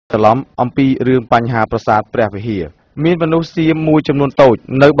ច្រឡំអំពីរឿងបញ្ហាប្រាសាទព្រះវិហារមានមនុស្សសៀមមួយចំនួនតូច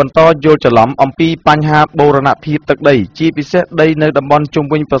នៅបន្តយល់ច្រឡំអំពីបញ្ហាបូរណភាពទឹកដីជាពិសេសដីនៅតំបន់ជុំ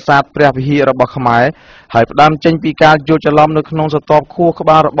វិញប្រាសាទព្រះវិហាររបស់ខ្មែរហើយផ្ដើមចេញពីការយល់ច្រឡំនៅក្នុងស្រទាប់ខួរក្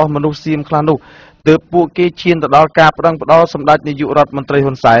បាលរបស់មនុស្សសៀមខ្លះនោះទើបពួកគេឈានទៅដល់ការប្តឹងផ្តល់សម្ដេចនាយករដ្ឋមន្ត្រី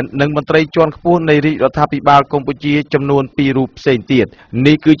ហ៊ុនសែននិងមន្ត្រីជាន់ខ្ពស់នៃរាជរដ្ឋាភិបាលកម្ពុជាចំនួន2រូបផ្សេងទៀត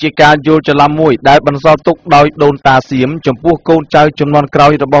នេះគឺជាការយល់ច្រឡំមួយដែលបន្សល់ទុកដោយដូនតាសៀមចំពោះកូនចៅជំនាន់ក្រោ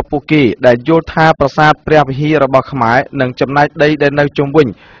យរបស់ពួកគេដែលយល់ថាប្រាសាទព្រះវិហាររបស់ខ្មែរនិងចំណែកដីដែលនៅជុំវិញ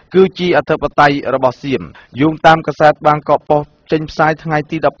គឺជាអធិបតេយ្យរបស់សៀមយោងតាមកាសែតបាងកកប៉ុស្តិ៍ចេញផ្សាយថ្ងៃ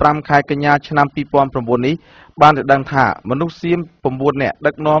ទី15ខែកញ្ញាឆ្នាំ2009នេះបានទៅដឹងថាមនុស្សសៀម9នាក់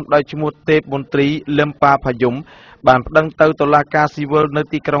ដឹកនាំដោយឈ្មោះទេពមន្ត្រីលឹមប៉ាផាយុំបានប្តឹងទៅតុលាការស៊ីវិលនៅ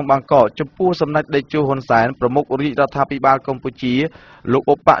ទីក្រុងបាងកកចំពោះសម្ដេចតេជោហ៊ុនសែនប្រមុខរាជរដ្ឋាភិបាលកម្ពុជាលោក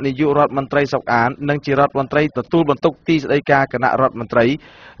ឧបនាយករដ្ឋមន្ត្រីសុកអាននិងជារដ្ឋមន្ត្រីទទួលបន្ទុកទីស្តីការគណៈរដ្ឋមន្ត្រី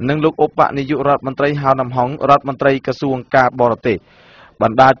និងលោកឧបនាយករដ្ឋមន្ត្រីហៅណាំហុងរដ្ឋមន្ត្រីក្រសួងការបរទេសប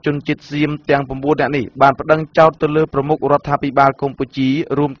ណ្ដាជនជាតិសៀមទាំង9នាក់នេះបានប្តឹងចោទទៅលើប្រមុខរដ្ឋាភិបាលកម្ពុជា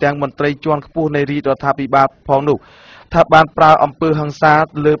រួមទាំងមន្ត្រីជាន់ខ្ពស់នៃរាជរដ្ឋាភិបាលផងនោះថាបានប្រើអំពើហិង្សា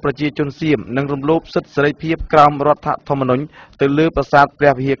លើប្រជាជនសៀមនិងរំលោភសិទ្ធិសេរីភាពក្រោមរដ្ឋធម្មនុញ្ញទៅលើប្រាសាទព្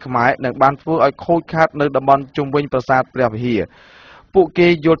រះវិហារខ្មែរនិងបានធ្វើឲ្យខូចខាតនៅតំបន់ជុំវិញប្រាសាទព្រះវិហារពួកគេ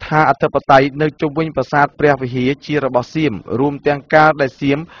យល់ថាអធិបតេយ្យនៅជុំវិញប្រាសាទព្រះវិហារជារបស់សៀមរួមទាំងការដែល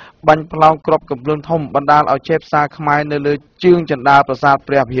សៀមបាញ់ផ្លោងគ្រាប់កាំភ្លើងធំបណ្ដាលឲ្យឆេះផ្សារខ្មែរនៅលើជើងចន្ទាប្រាសាទ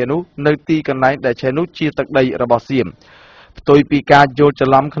ព្រះវិហារនោះនៅទីកន្លែងដែលឆេះនោះជាទឹកដីរបស់សៀមផ្ទុយពីការយល់ច្រ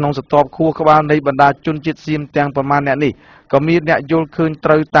ឡំក្នុងស្រទាប់ខួរក្បាលនៃបណ្ដាជនជាតិសៀមទាំងប្រមាណអ្នកនេះក៏មានអ្នកយល់ឃើញ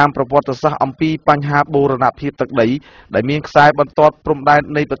ត្រូវតាមប្រវត្តិសាស្ត្រអំពីបញ្ហាបូរណភាពទឹកដីដែលមានខ្សែបន្ទាត់ព្រំដែន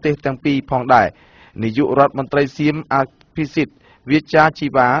នៃប្រទេសទាំងពីរផងដែរនាយករដ្ឋមន្ត្រីសៀមអភិសិទ្ធវិជ្ជាជី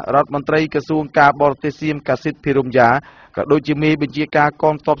វ៉ារដ្ឋមន្ត្រីក្រសួងការបរទេសសៀមកាសិទ្ធភិរមយ៉ាក៏ដូចជាមេបញ្ជាការក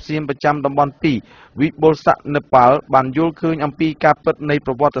ងទ័ពសៀមប្រចាំតំបន់2វិបុលស័កនេប៉ាល់បានយល់ឃើញអំពីការពិតនៃ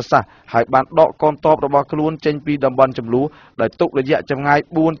ប្រវត្តិសាស្ត្រហើយបានដកកងទ័ពរបស់ខ្លួនចេញពីតំបន់ចំនួនដោយទុករយៈចម្ងាយ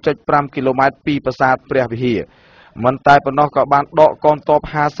 4.5 គីឡូម៉ែត្រពីប្រាសាទព្រះវិហារមិនតែប៉ុណ្ណោះក៏បានដកកងទ័ព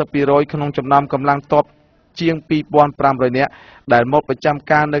 50% ក្នុងចំណោមកម្លាំងទ័ពជាង 2,500 នាក់ដែលមកប្រចាំ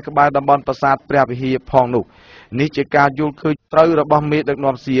ការនៅក្បែរតំបន់ប្រាសាទព្រះវិហារផងនោះនេះជាការយល់ឃើញត្រូវរបស់មេដឹក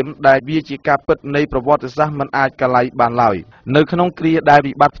នាំសៀមដែលវាជាការពិតនៃប្រវត្តិសាស្ត្រមិនអាចកាឡៃបានឡើយនៅក្នុងគ្រាដែល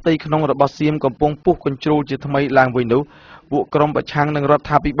វិបត្តិផ្ទៃក្នុងរបស់សៀមកំពុងពុះកញ្ជ្រោលជាថ្មីឡើងវិញនោះពួកក្រុមប្រឆាំងនឹងរដ្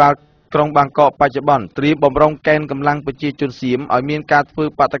ឋាភិបាលក្រុងបាងកកបច្ចុប្បន្នត្រៀមបំរុងកេណ្ឌកម្លាំងប្រជាជនសៀមឲ្យមានការធ្វើ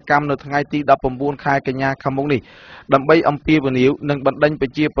បាតកម្មនៅថ្ងៃទី19ខែកញ្ញាខាងមុខនេះដើម្បីអំពាវនាវនិងបណ្ដេញប្រ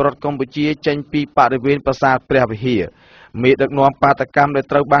ជាពលរដ្ឋកម្ពុជាចេញពីបរិវេណប្រាសាទព្រះវិហារមេដឹកនាំបាតកម្មដែល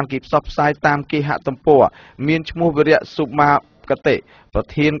ត្រូវបានគេផ្សព្វផ្សាយតាមគេហទំព័រមានឈ្មោះវិរៈសុមាកតិប្រ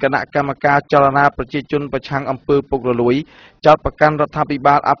ធានគណៈកម្មការចលនាប្រជាជនប្រឆាំងអំពើពុករលួយចោទប្រកាន់រដ្ឋាភិ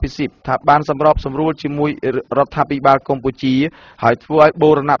បាលអភិសិទ្ធថាបានសម្របសម្រួលជាមួយរដ្ឋាភិបាលកម្ពុជាហើយធ្វើឲ្យបូ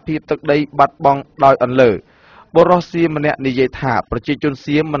រណភាពទឹកដីបាត់បង់ដោយអន្លើបរិសុទ្ធសៀមម្នាក់និយាយថាប្រជាជន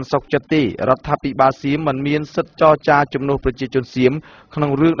សៀមមិនសុខចិត្តទេរដ្ឋាភិបាលសៀមមិនមានសិទ្ធិចរចាជំនួសប្រជាជនសៀមក្នុ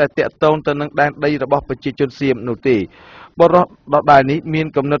ងរឿងដែលតាក់ទងទៅនឹងដែនដីរបស់ប្រជាជនសៀមនោះទេបរិសុទ្ធដដែលនេះមាន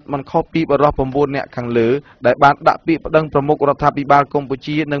គំនិតមិនខុសពីបរិសុទ្ធ9នាក់ខាងលើដែលបានដាក់ពាក្យប្តឹងប្រមុខរដ្ឋាភិបាលកម្ពុ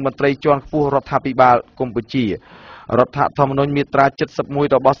ជានិងមន្ត្រីជាន់ខ្ពស់រដ្ឋាភិបាលកម្ពុជារដ្ឋធម្មនុញ្ញមាត្រា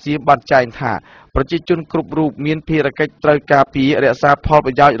71របស់សៀមបានចែងថាប្រជាជនគ្រប់រូបមានភារកិច្ចត្រូវការពាររក្សាផល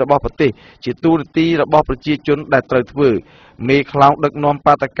ប្រយោជន៍របស់ប្រទេសជាទូនាទីរបស់ប្រជាជនដែលត្រូវធ្វើមេខ្លោងដឹកនាំ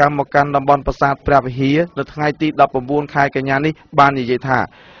បាតកម្មមកកាន់តំបន់ប្រាសាទព្រះវិហារនៅថ្ងៃទី19ខែកញ្ញានេះបាននិយាយថា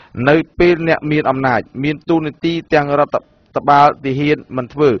នៅពេលអ្នកមានអំណាចមានទូនាទីទាំងរដ្ឋបាលទាហានមិន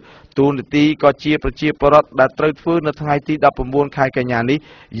ធ្វើទូនាទីក៏ជាប្រជាពលរដ្ឋដែលត្រូវធ្វើនៅថ្ងៃទី19ខែកញ្ញានេះ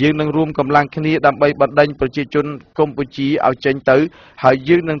យើងនឹងរួមកម្លាំងគ្នាដើម្បីបណ្ដេញប្រជាជនកម្ពុជាឲ្យចេញទៅហើយ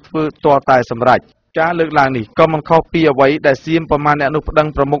យើងនឹងធ្វើទាល់តែសម្រេចការលើកឡើងនេះក៏មិនខុសពីអ្វីដែលសៀមប្រមាណអ្នកនោះប្តឹង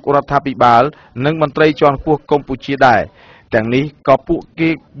ប្រមុខរដ្ឋាភិបាលនិងមន្ត្រីជាន់ខ្ពស់កម្ពុជាដែរទាំងនេះក៏ពួកគេ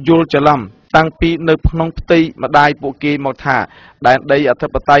យល់ច្រឡំតាំងពីនៅក្នុងផ្ទៃម្ដាយពួកគេមកថាដែនដីអធិ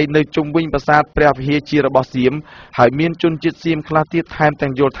បតេយ្យនៅជុំវិញប្រាសាទព្រះវិហារជារបស់សៀមហើយមានជនជាតិសៀមខ្លះទៀតថែមទាំ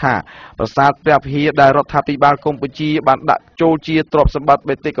ងយល់ថាប្រាសាទព្រះវិហារដែលរដ្ឋាភិបាលកម្ពុជាបានដាក់ចូលជាទ្រព្យសម្បត្តិ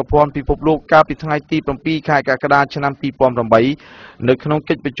បេតិកភណ្ឌពិភពលោកកាលពីថ្ងៃទី7ខែកក្កដាឆ្នាំ2008នៅក្នុង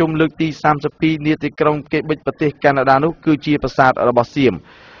កិច្ចប្រជុំលើកទី32នាទីក្រុងកេបិចប្រទេសកាណាដានោះគឺជាប្រាសាទរបស់សៀម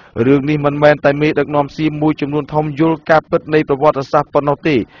រឿងនេះមិនមែនតែមេដឹកនាំសៀមមួយចំនួនធំយល់ការពិតនៃប្រវត្តិសាស្ត្រប៉ុណ្ណោះ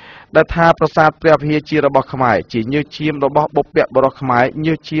ទេ ដែលថាប្រាសាទព្រះវិហារជារបស់ខ្មែរជាញើសឈាមរបស់បុព្វបុរសខ្មែរ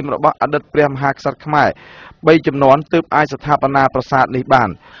ញើសឈាមរបស់អតីតព្រះមហាក្សត្រខ្មែរ3ជំនាន់ទើបអាចស្ថាបនាប្រាសាទនេះបាន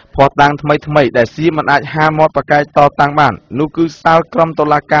ភស្តុតាងថ្មីដែលសៀមមិនអាចហាមាត់ប្រកែកតតាំងបាននោះគឺសាលក្រមតុ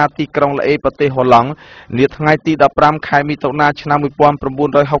លាការទីក្រុងឡាអេប្រទេសហូឡង់នាថ្ងៃទី15ខែមិថុនាឆ្នាំ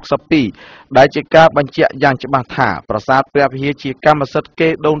1962ដែលជាការបញ្ជាក់យ៉ាងច្បាស់ថាប្រាសាទព្រះវិហារជាកម្មសិទ្ធិកេ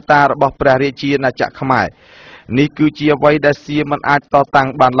រដូនតារបស់ព្រះរាជាណាចក្រខ្មែរនេះគឺជាអ្វីដែលសៀមមិនអាចតតាំង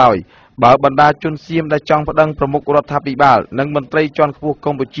បានឡើយបើបណ្ដាជនសៀមដែលចង់ប្តឹងប្រមុខរដ្ឋាភិបាលនិងមន្ត្រីជាន់ខ្ពស់ក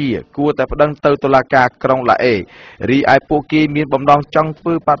ម្ពុជាគួរតែប្តឹងទៅតុលាការក្រុងឡាអេរីឯពួកគេមានបំណងចង់ធ្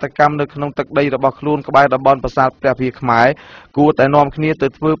វើបាតកម្មនៅក្នុងទឹកដីរបស់ខ្លួនក្បែរតំបន់ប្រាសាទព្រះវិហារខ្មែរគួរតែនាំគ្នាទៅ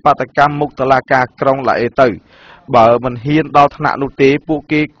ធ្វើបាតកម្មមុខតុលាការក្រុងឡាអេទៅបើមិនហ៊ានដល់ថ្នាក់នោះទេពួក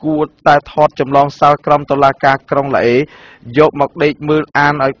គេគួរតែថតចម្លងសាលក្រមតុលាការក្រុងឡាអេយកមកដេកមើលអា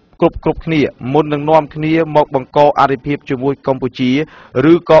នឲ្យគ្រប់គ្នាមុននឹងនាំគ្នាមកបង្កអរិភាពជាមួយកម្ពុជា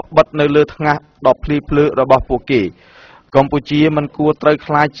ឬក៏បិទនៅលើថ្ងាសដ៏ភ្លីភ្លើរបស់ពួកគេកម្ពុជាមិនគួរត្រូវ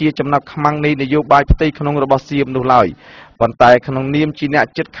ខ្លាចជាចំណាប់ខ្មាំងនៃនយោបាយផ្ទៃក្នុងរបស់សៀមនោះឡើយប៉ុន្តែក្នុងនាមជាអ្នក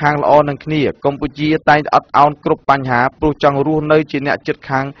ជិតខាងល្អនឹងគ្នាកម្ពុជាតែងអត់ឱនគ្រប់បញ្ហាព្រោះចង់រស់នៅជាអ្នកជិត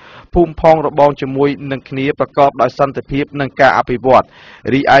ខាងភូមិផងរបងជាមួយនឹងគ្នាប្រកបដោយសន្តិភាពនិងការអភិវឌ្ឍ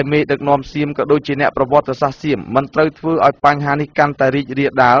រីឯមេដឹកនាំសៀមក៏ដូចជាអ្នកប្រវត្តិសាស្ត្រសៀមមិនត្រូវធ្វើឲ្យបញ្ហានេះកាន់តែរីករា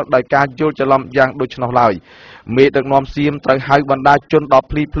លដាលដោយការយល់ច្រឡំយ៉ាងដូច្នោះឡើយមេដឹកនាំសៀមត្រូវហៅបណ្ដាជនដ៏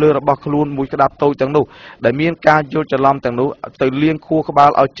ភ្លីភ្លើរបស់ខ្លួនមួយក្តាប់តូចទាំងនោះដែលមានការយល់ច្រឡំទាំងនោះទៅលាងខួរក្បាល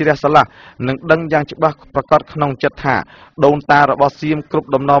ឲ្យជ្រះស្រឡះនិងដឹងយ៉ាងច្បាស់ប្រកបក្នុងចិត្តថាដូនតារបស់សៀមគ្រប់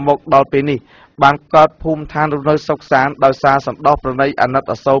ដំណរមកដល់ពេលនេះបានកើតភូមិឋានរស់នៅសុខសាន្តដោយសារសម្ដោះប្រណីអាណិត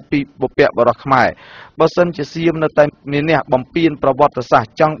អាសូរពីបុព្វបុរសខ្មែរបើសិនជាសៀមនៅតែមានអ្នកបំពេញប្រវត្តិសាស្ត្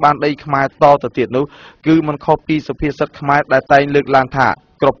រចង់បានដីខ្មែរតទៅទៀតនោះគឺមិនខុសពីសុភាសិតខ្មែរដែលតែងលើកឡើងថា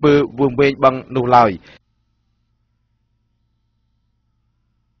ក្រពើវង្វេងបឹងនោះឡើយ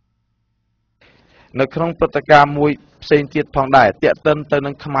នៅក្នុងព្រឹត្តិការណ៍មួយផ្សេងទៀតផងដែរទាក់ទិនទៅនឹ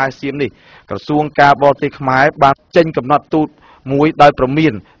ងខ្មែរសៀមនេះក្រសួងការបរទេសខ្មែរបានចេញកំណត់ទូតមួយដោយប្រមា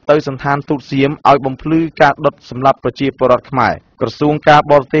នទៅសន្តានទូតសៀមឲ្យបំភ្លឺការដុតសម្លាប់ប្រជាពលរដ្ឋខ្មែរក្រសួងការ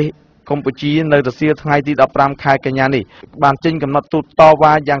បរទេសកម្ពុជានៅរសៀលថ្ងៃទី15ខែកញ្ញានេះបានចេញកំណត់ទូតត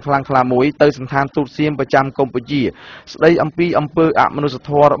វ៉ាយ៉ាងខ្លាំងក្លាមួយទៅសន្តានទូតសៀមប្រចាំកម្ពុជាស្ដីអំពីអំពើអមនុស្សធ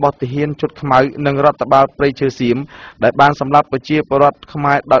ម៌របស់ទាហានជុតខ្មៅនិងរដ្ឋបាលព្រៃឈើសៀមដែលបានសម្លាប់ប្រជាពលរដ្ឋខ្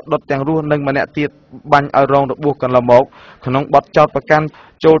មែរដោយដុតទាំងរស់និងម្នាក់ទៀតបាញ់ឲ្យរងរបួសកន្លងមកក្នុងបទចោទប្រកាន់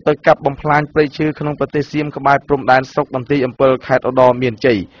ចូលទៅកាប់បំផ្លាញព្រៃឈើក្នុងប្រទេសសៀមក្បែរព្រំដែនស្រុកបន្ទាយអំពិលខេត្តឧត្តរមាន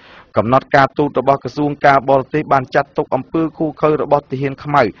ជ័យកំណត់ការទូតរបស់ក្រសួងការបរទេសបានចាត់ទុកអំពើឃោរឃៅរបស់ទាហាន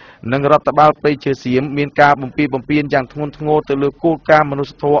ខ្មៅនិងរដ្ឋបាលព្រៃឈើសៀមមានការបំពានយ៉ាងធ្ងន់ធ្ងរទៅលើគោលការណ៍មនុស្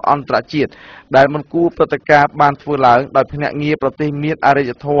សធម៌អន្តរជាតិដែលមិនគួរព្រឹត្តិការណ៍បានធ្វើឡើងដោយភ្នាក់ងារប្រទេសមានអរិ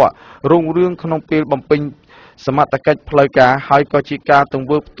យធម៌រុងរឿងក្នុងពេលបំពេញសមត្ថកិច្ចផ្លូវការហើយក៏ជាការទង្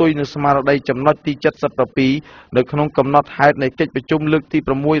វើផ្ទុយនឹងស្មារតីចំណុចទី77នៅក្នុងកំណត់ហេតុនៃកិច្ចប្រជុំលើកទី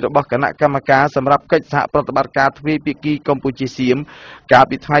6របស់គណៈកម្មការសម្រាប់កិច្ចសហប្រតិបត្តិការទ្វេភាគីកម្ពុជាសៀមកាល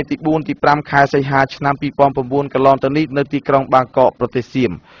ពីថ្ងៃទី4ទី5ខែសីហាឆ្នាំ2009កន្លងទៅនេះនៅទីក្រុងបាងកកប្រទេសសៀ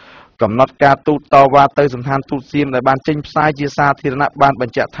មកំណត់ការទូតតវ៉ាទៅសន្តានទូតសៀមដែលបានចេញផ្សាយជាសាធារណៈបានប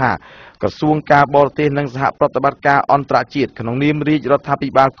ញ្ជាក់ថាក្រសួងការបរទេសនិងសហប្រតិបត្តិការអន្តរជាតិក្នុងនាមរាជរដ្ឋាភិ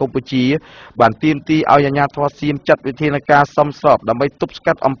បាលកម្ពុជាបានទាមទារឲ្យអាជ្ញាធរសៀមចាត់វិធានការសមស្របដើម្បីទប់ស្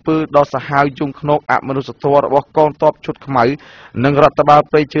កាត់អំពើដ៏សាហាវយង់ឃ្នងអមនុស្សធម៌របស់កងទ័ពឈុតខ្មៅនិងរដ្ឋបាល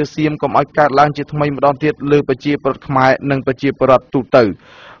ព្រៃឈើសៀមកុំឲ្យកើតឡើងជាថ្មីម្ដងទៀតលើប្រជាពលរដ្ឋខ្មែរនិងប្រជាពលរដ្ឋទូទៅ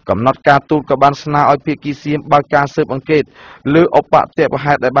កំណត់ការទូតក៏បានស្នើឲ្យភាគីសៀមបើកការស៊ើបអង្កេតលើឧបទ្ទវ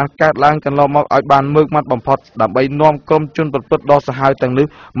ហេតុដែលបានកើតឡើងកន្លងមកឲ្យបានមើងម៉ាត់បំផុតដើម្បីនាំក្រុមជនប្រព្រឹត្តដ៏សាហាវទាំងនេះ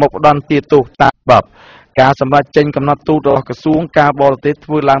មកផ្ដន្ទាទោសតាមច្បាប់ការសម្រេចចេញកំណត់ទូតរបស់ក្រសួងការបរទេស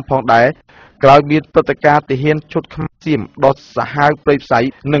ធ្វើឡើងផងដែរក្រោយមានព្រឹត្តិការណ៍ទាហានឈុតខ្មៅសៀមដ៏សាហាវព្រៃផ្សៃ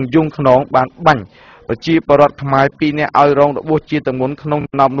និងយង់ខ្នងបានបាញ់ប្រជាពលរដ្ឋខ្មែរ2នាក់ឲ្យរងរបួសជាទម្ងន់ក្នុង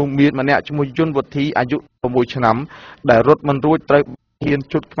ចំណោមនោះមានម្នាក់ឈ្មោះយុនវុធីអាយុ6ឆ្នាំដែលរត់មិនរួចត្រូវហ៊ាន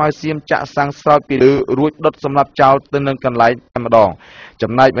ជុតខ្មៅសៀមចាក់សាំងស្រោចពីលើរួចដុតសម្លាប់ចោលទៅនឹងកន្លែងតែម្ដង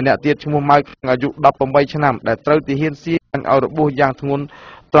ចំណែកម្នាក់ទៀតឈ្មោះម៉ៅអាយុ18ឆ្នាំដែលត្រូវទាហានសៀមឲ្យរបួសយ៉ាងធ្ងន់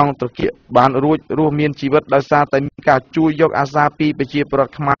ត្រង់ត្រគាកបានរួចរស់មានជីវិតដោយសារតែមានការជួយយកអាសាពីប្រជាពលរដ្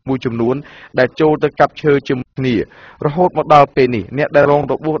ឋខ្មែរមួយចំនួនដែលចូលទៅកាប់ឈើជាមួយគ្នារហូតមកដល់ពេលនេះអ្នកដែលរង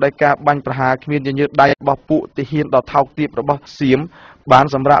របួសដោយការបាញ់ប្រហារគ្មានញញើតដៃរបស់ពួកទាហានដ៏ថោកទាបរបស់សៀមបាន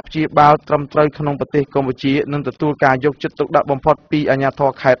សម្រាប់ព្យាបាលត្រឹមត្រូវក្នុងប្រទេសកម្ពុជានិងទទួលការយកចិត្តទុកដាក់បំផុតពីអាជ្ញាធរ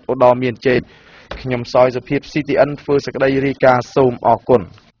ខេត្តឧត្តរមានជ័យខ្ញុំសយសុភាព CTN ធ្វើសេចក្តីរាយការណ៍សូមអរគុណ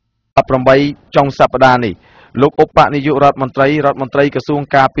18ចុងសប្តាហ៍នេះ លោកឧបនាយករដ្ឋមន្ត្រីក្រសួង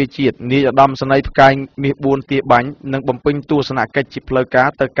ការពារជាតិនាយឧត្តមសេនីយ៍ផ្កាយមាស4ទាបាញ់និងបំពេញទស្សនកិច្ចជាផ្លូវការ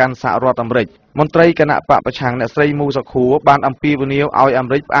ទៅកាន់សហរដ្ឋអាមេរិកមន្ត្រីគណៈបកប្រឆាំងអ្នកស្រីមូសុខួរបានអំពាវនាវឲ្យអា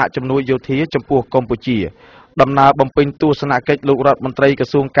មេរិកផ្អាកជំនួយយោធាចំពោះកម្ពុជាដំណើរបំពេញទស្សនកិច្ចលោករដ្ឋមន្ត្រីក្រ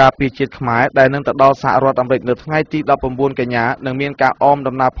សួងការពារជាតិខ្មែរដែលនឹងទៅដល់សហរដ្ឋអាមេរិកនៅថ្ងៃទី19កញ្ញានឹងមានការអម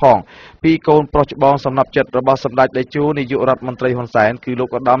ដំណើរផងពីកូនប្រុសច្បងសំណប់ចិត្តរបស់សម្ដេចតេជោនាយករដ្ឋមន្ត្រីហ៊ុនសែនគឺលោក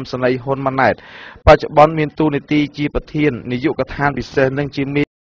ឧត្តមសេនីយ៍ហ៊ុនម៉ាណែតបច្ចុប្បន្នមានតួនាទីជាប្រធាននាយកដ្ឋានពិសេសនិងជា